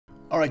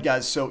Alright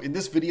guys, so in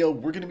this video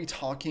we're going to be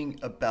talking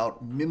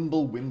about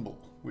MimbleWimble,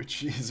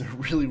 which is a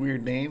really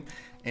weird name,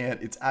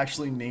 and it's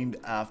actually named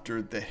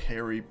after the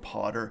Harry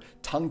Potter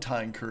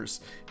tongue-tying curse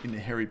in the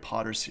Harry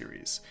Potter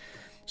series.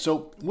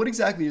 So what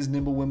exactly is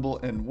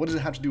MimbleWimble and what does it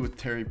have to do with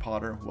Harry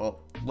Potter? Well,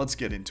 let's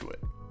get into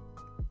it.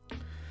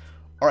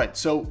 Alright,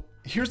 so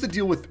here's the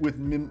deal with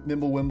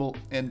MimbleWimble,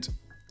 and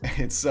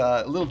it's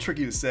a little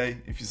tricky to say.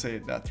 If you say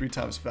it 3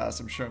 times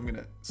fast, I'm sure I'm going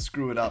to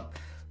screw it up.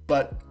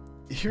 But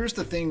here's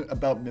the thing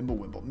about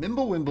MimbleWimble.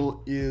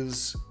 MimbleWimble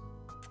is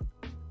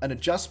an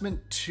adjustment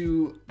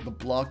to the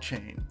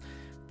blockchain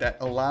that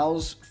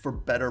allows for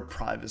better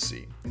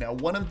privacy. Now,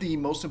 one of the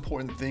most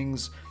important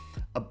things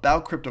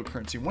about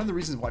cryptocurrency, one of the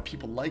reasons why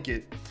people like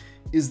it,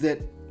 is that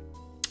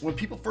when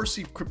people first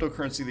see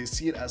cryptocurrency, they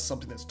see it as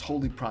something that's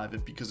totally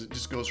private because it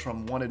just goes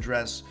from one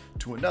address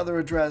to another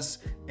address,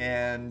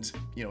 and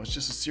it's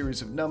just a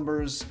series of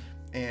numbers,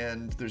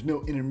 and there's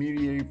no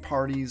intermediary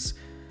parties,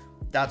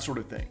 that sort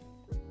of thing.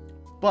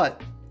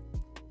 But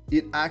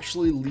it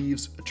actually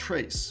leaves a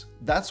trace.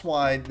 That's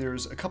why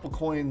there's a couple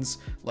coins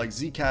like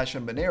Z-Cash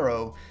and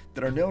Monero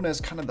that are known as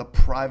kind of the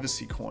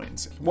privacy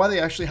coins, why they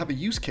actually have a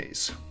use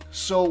case.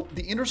 So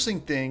the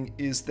interesting thing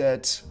is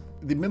that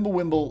the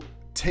MimbleWimble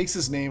takes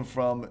its name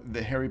from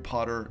the Harry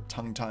Potter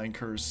tongue-tying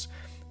curse,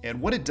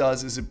 and what it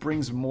does is it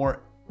brings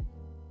more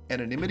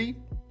anonymity,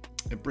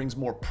 it brings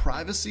more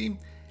privacy,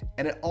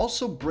 and it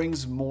also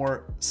brings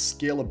more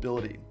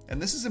scalability.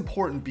 And this is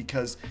important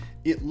because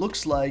it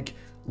looks like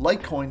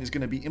Litecoin is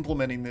going to be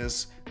implementing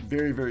this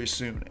very, very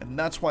soon. And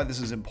that's why this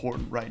is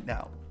important right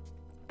now.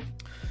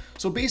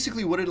 So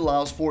basically what it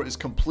allows for is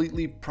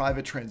completely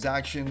private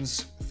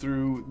transactions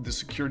through the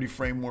security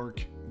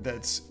framework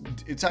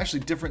it's actually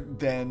different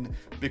than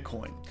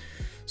Bitcoin.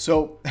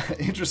 So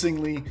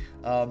interestingly,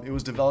 it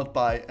was developed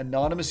by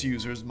anonymous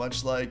users,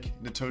 much like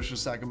Satoshi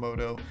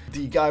Sakamoto.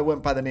 The guy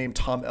went by the name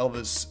Tom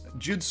Elvis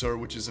Judsor,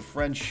 which is a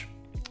French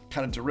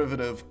kind of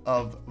derivative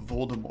of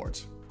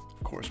Voldemort,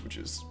 of course, which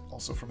is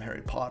also from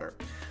Harry Potter.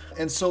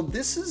 And so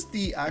this is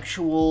the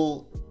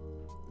actual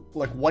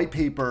white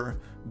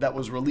paper that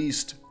was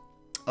released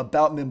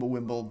about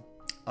MimbleWimble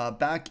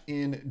back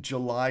in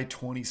July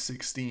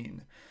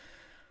 2016.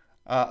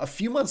 A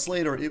few months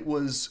later, it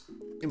was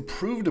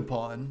improved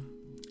upon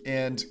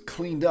and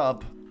cleaned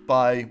up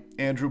by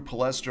Andrew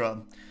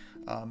Polestra,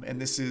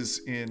 and this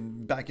is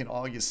back in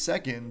August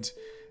 2nd,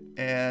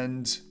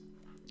 and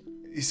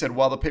he said,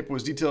 while the paper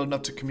was detailed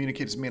enough to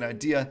communicate its main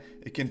idea,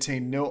 it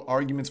contained no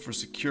arguments for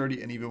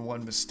security and even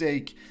one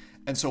mistake.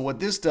 And so what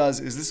this does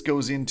is this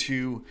goes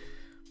into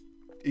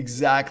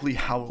exactly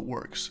how it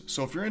works.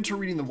 So if you're into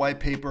reading the white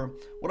paper,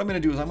 what I'm going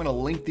to do is I'm going to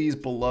link these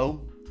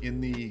below in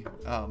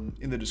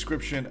the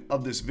description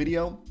of this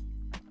video.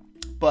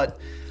 But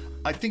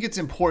I think it's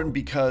important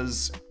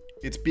because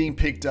it's being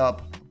picked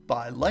up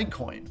by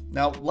Litecoin.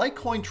 Now,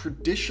 Litecoin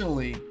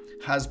traditionally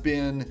has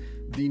been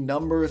the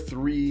number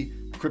 3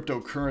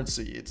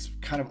 cryptocurrency. It's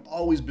kind of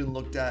always been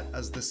looked at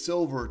as the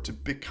silver to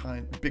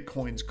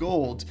Bitcoin's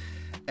gold.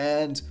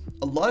 And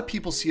a lot of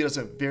people see it as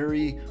a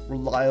very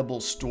reliable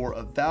store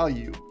of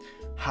value.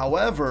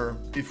 However,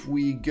 if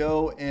we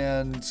go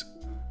and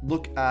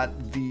look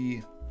at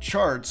the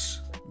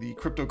charts, the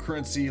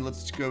cryptocurrency,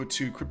 let's go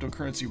to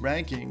cryptocurrency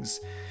rankings,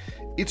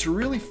 it's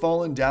really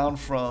fallen down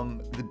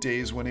from the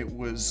days when it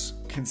was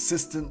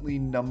consistently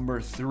number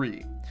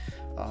 3.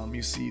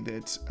 You see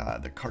that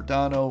the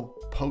Cardano,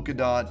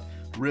 Polkadot,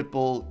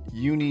 Ripple,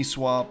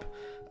 Uniswap,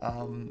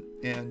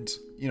 and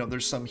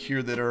there's some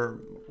here that are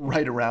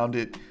right around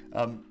it.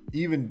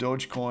 Even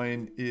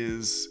Dogecoin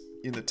is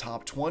in the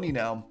top 20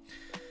 now.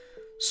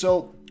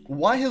 So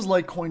why has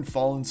Litecoin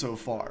fallen so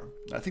far?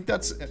 I think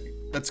that's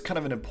kind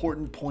of an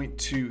important point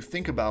to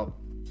think about.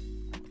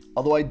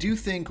 Although I do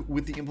think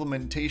with the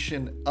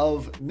implementation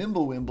of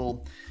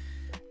MimbleWimble,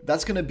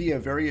 that's going to be a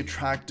very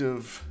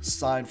attractive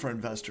sign for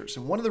investors.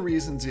 And one of the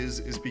reasons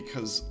is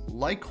because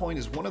Litecoin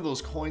is one of those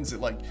coins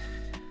that like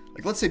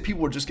let's say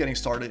people were just getting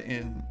started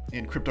in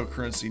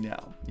cryptocurrency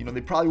now.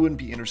 They probably wouldn't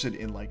be interested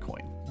in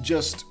Litecoin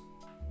just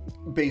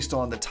based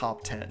on the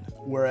top 10.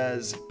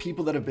 Whereas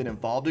people that have been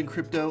involved in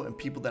crypto and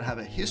people that have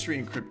a history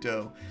in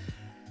crypto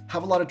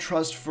have a lot of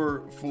trust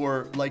for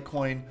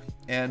Litecoin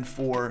and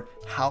for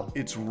how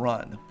it's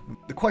run.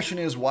 The question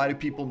is, why does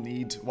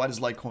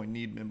Litecoin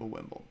need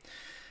MimbleWimble?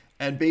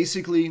 And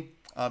basically,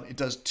 it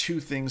does 2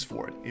 things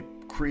for it. It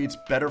creates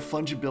better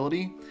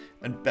fungibility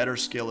and better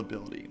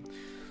scalability.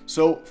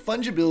 So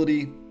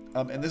fungibility,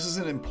 and this is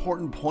an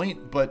important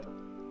point, but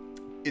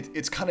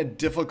it's kind of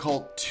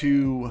difficult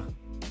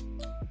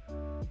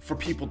for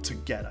people to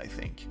get, I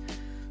think.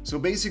 So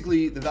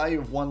basically, the value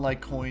of one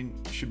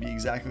Litecoin should be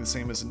exactly the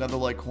same as another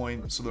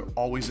Litecoin, so they're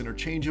always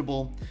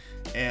interchangeable.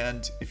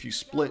 And if you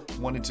split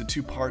one into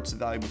 2 parts, the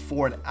value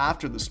before and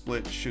after the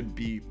split should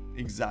be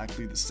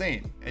exactly the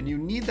same. And you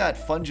need that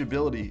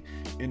fungibility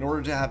in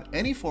order to have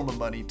any form of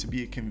money to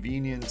be a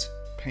convenient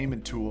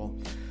payment tool.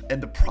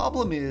 And the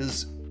problem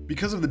is,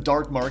 because of the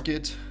dark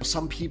market,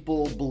 some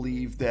people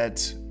believe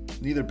that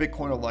neither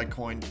Bitcoin or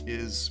Litecoin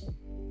is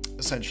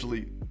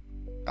essentially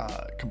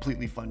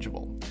completely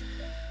fungible.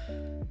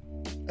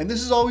 And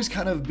this has always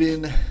kind of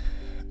been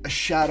a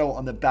shadow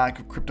on the back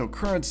of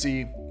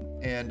cryptocurrency,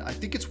 and I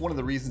think it's one of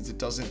the reasons it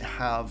doesn't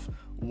have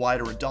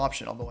wider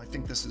adoption, although I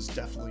think this is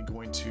definitely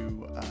going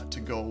to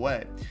go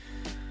away.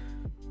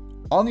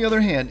 On the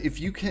other hand, if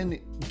you can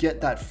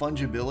get that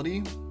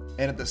fungibility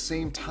and at the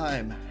same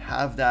time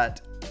have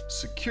that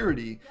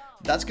security,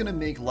 that's going to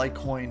make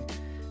Litecoin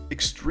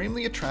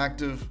extremely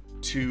attractive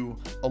to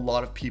a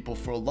lot of people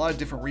for a lot of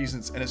different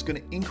reasons, and it's going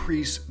to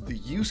increase the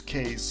use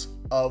case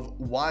of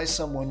why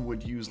someone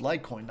would use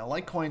Litecoin. Now,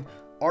 Litecoin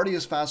already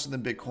is faster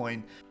than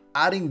Bitcoin.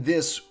 Adding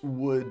this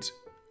would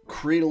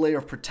create a layer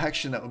of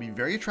protection that would be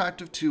very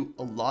attractive to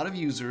a lot of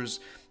users,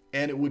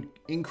 and it would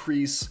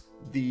increase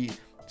the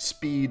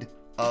speed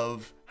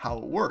of how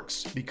it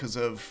works because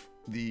of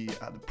the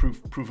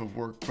proof of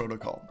work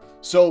protocol.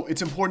 So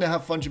it's important to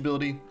have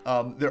fungibility.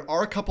 There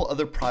are a couple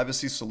other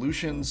privacy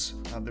solutions.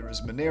 There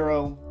is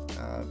Monero,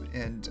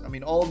 and I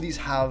mean, all of these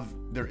have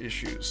their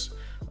issues.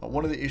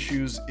 One of the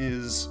issues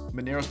is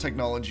Monero's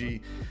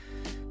technology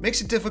makes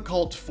it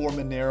difficult for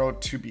Monero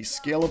to be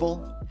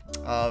scalable,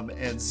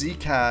 and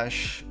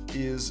Z-Cash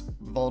is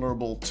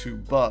vulnerable to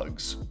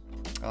bugs.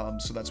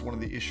 So that's one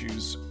of the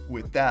issues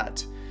with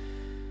that.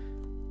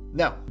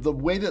 Now, the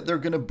way that they're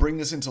going to bring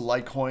this into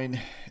Litecoin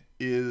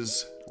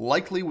is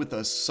likely with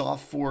a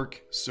soft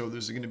fork. So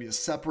there's going to be a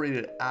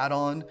separated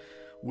add-on,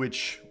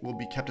 which will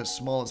be kept as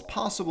small as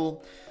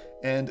possible.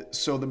 And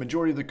so the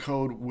majority of the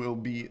code will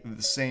be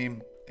the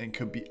same and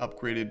could be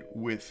upgraded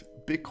with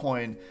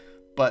Bitcoin.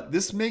 But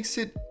this makes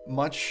it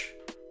much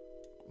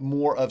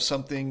more of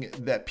something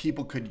that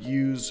people could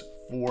use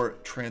for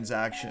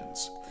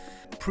transactions.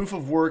 Proof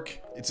of work,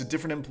 it's a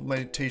different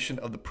implementation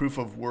of the proof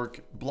of work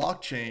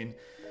blockchain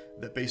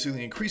that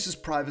basically increases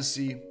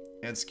privacy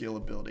and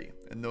scalability.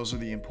 And those are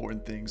the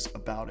important things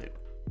about it.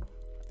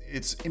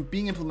 It's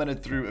being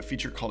implemented through a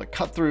feature called a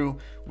cut-through,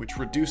 which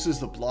reduces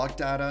the block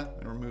data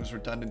and removes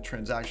redundant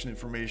transaction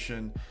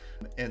information.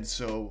 And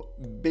so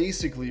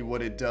basically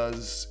what it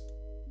does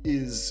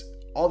is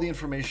all the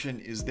information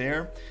is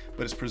there,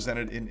 but it's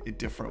presented in a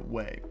different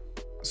way.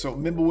 So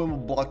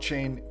MimbleWimble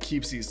blockchain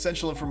keeps the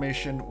essential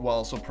information while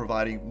also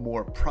providing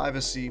more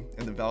privacy,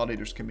 and the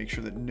validators can make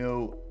sure that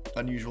no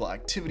unusual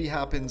activity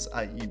happens,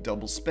 i.e.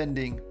 double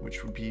spending,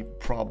 which would be a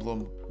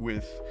problem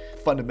with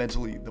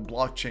fundamentally the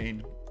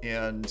blockchain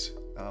and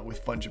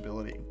with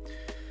fungibility.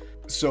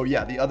 So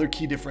yeah, the other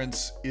key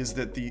difference is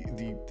that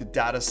the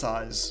data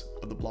size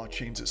of the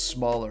blockchains is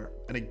smaller.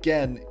 And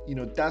again, you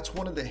know, that's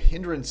one of the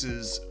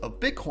hindrances of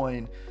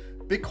Bitcoin.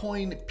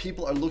 Bitcoin,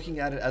 people are looking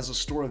at it as a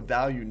store of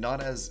value,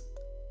 not as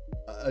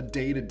a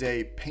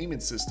day-to-day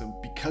payment system,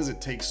 because it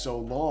takes so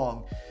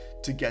long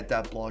to get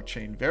that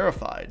blockchain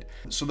verified.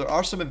 So there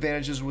are some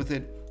advantages with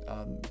it.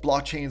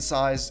 Blockchain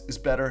size is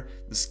better,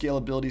 the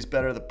scalability is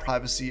better, the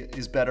privacy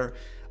is better.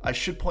 I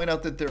should point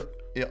out that there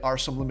are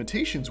some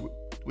limitations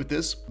with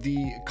this.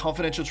 The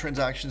confidential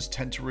transactions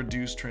tend to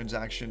reduce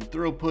transaction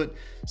throughput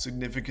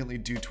significantly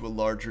due to a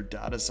larger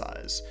data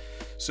size.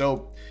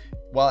 So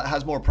while it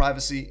has more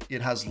privacy,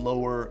 it has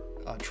lower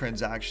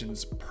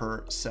transactions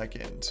per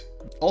second.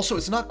 Also,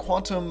 it's not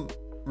quantum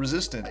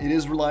resistant. It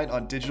is reliant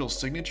on digital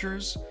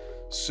signatures,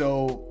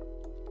 so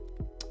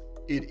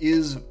it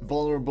is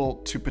vulnerable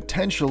to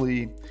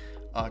potentially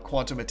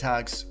quantum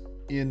attacks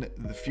in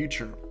the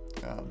future.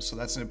 So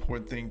that's an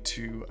important thing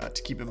to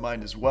keep in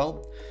mind as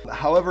well.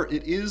 However,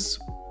 it is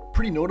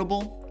pretty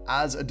notable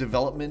as a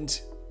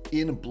development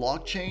in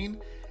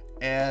blockchain,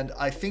 and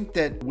I think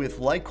that with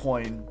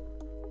Litecoin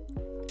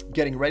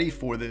getting ready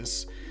for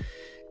this,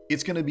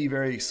 it's going to be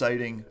very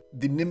exciting.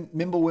 The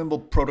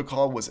MimbleWimble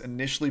protocol was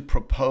initially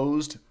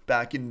proposed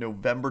back in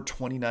November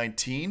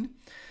 2019,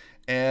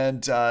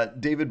 and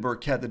David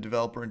Burkett, the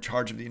developer in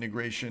charge of the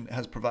integration,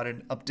 has provided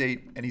an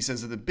update, and he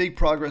says that the big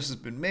progress has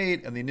been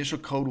made and the initial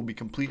code will be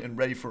complete and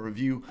ready for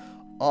review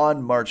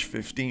on March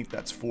 15th.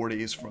 That's 4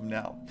 days from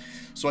now.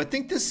 So I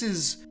think this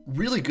is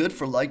really good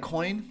for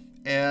Litecoin,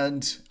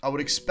 and I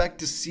would expect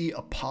to see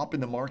a pop in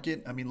the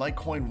market. I mean,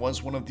 Litecoin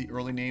was one of the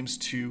early names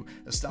to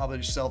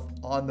establish itself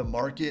on the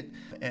market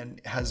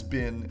and has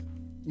been,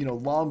 you know,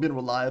 long been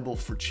reliable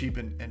for cheap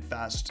and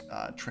fast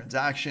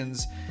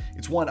transactions.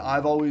 It's one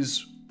I've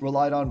always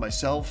relied on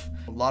myself.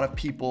 A lot of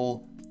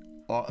people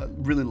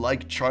really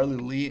like Charlie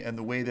Lee and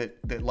the way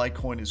that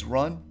Litecoin is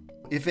run.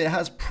 If it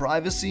has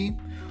privacy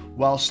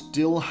while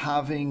still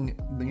having,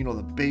 you know,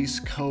 the base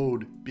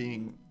code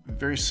being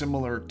very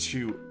similar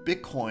to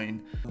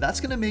Bitcoin, that's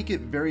going to make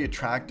it very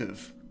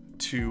attractive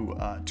to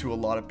a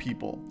lot of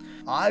people.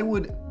 I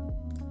would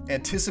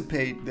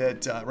anticipate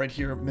that right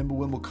here,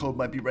 MimbleWimble code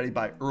might be ready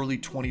by early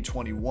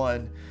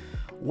 2021.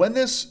 When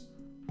this,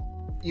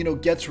 you know,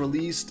 gets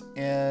released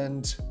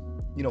and,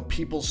 you know,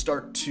 people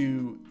start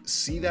to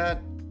see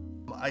that,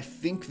 I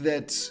think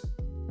that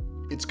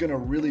it's going to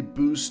really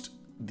boost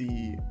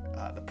the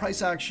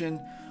price action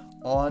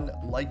on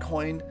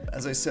Litecoin.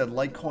 As I said,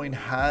 Litecoin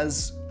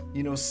has,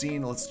 you know,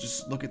 seen, let's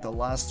just look at the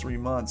last 3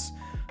 months,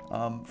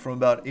 from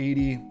about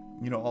 80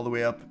 all the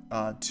way up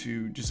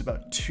to just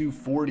about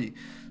 240.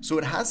 So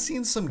it has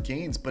seen some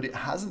gains, but it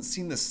hasn't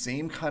seen the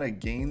same kind of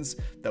gains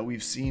that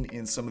we've seen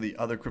in some of the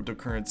other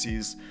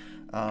cryptocurrencies,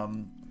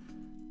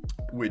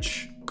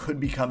 which could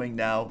be coming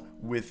now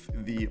with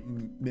the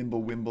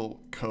MimbleWimble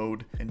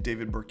code, and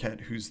David Burkett,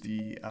 who's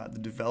the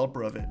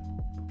developer of it.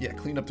 Yeah,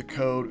 cleaned up the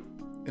code.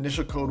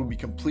 Initial code will be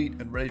complete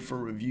and ready for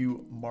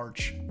review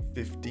March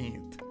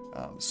 15th.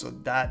 So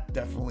that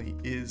definitely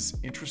is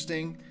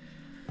interesting.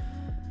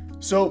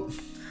 So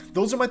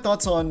those are my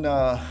thoughts on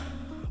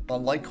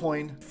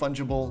Litecoin.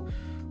 Fungible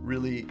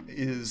really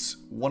is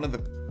one of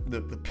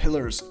the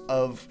pillars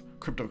of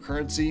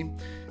cryptocurrency.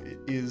 It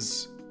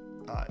is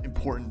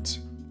important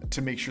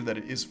to make sure that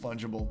it is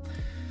fungible.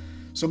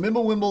 So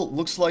MimbleWimble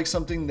looks like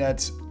something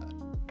that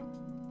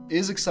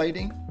is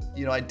exciting.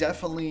 Let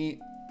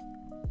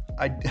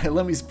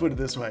me put it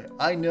this way.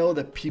 I know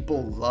that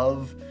people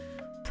love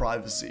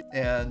privacy,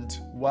 and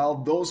while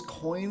those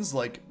coins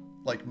like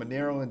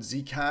Monero and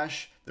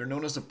Z-Cash, they're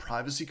known as the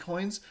privacy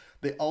coins,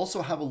 they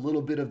also have a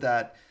little bit of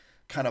that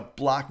kind of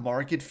black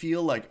market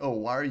feel, like, oh,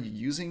 why are you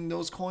using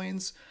those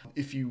coins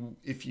if you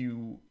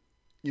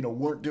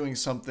weren't doing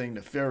something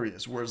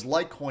nefarious? Whereas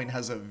Litecoin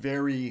has a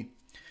very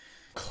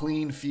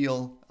clean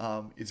feel.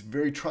 It's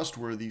very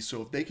trustworthy.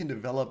 So if they can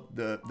develop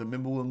the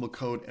MimbleWimble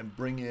code and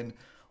bring in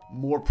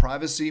more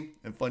privacy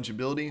and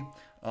fungibility,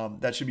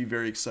 that should be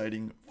very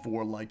exciting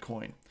for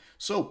Litecoin.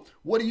 So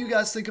what do you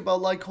guys think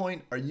about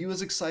Litecoin? Are you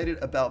as excited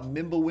about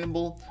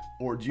MimbleWimble,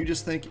 or do you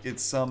just think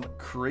it's some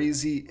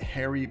crazy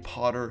Harry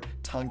Potter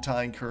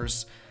tongue-tying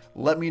curse?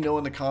 Let me know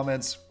in the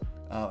comments.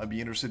 I'd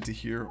be interested to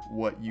hear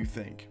what you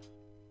think.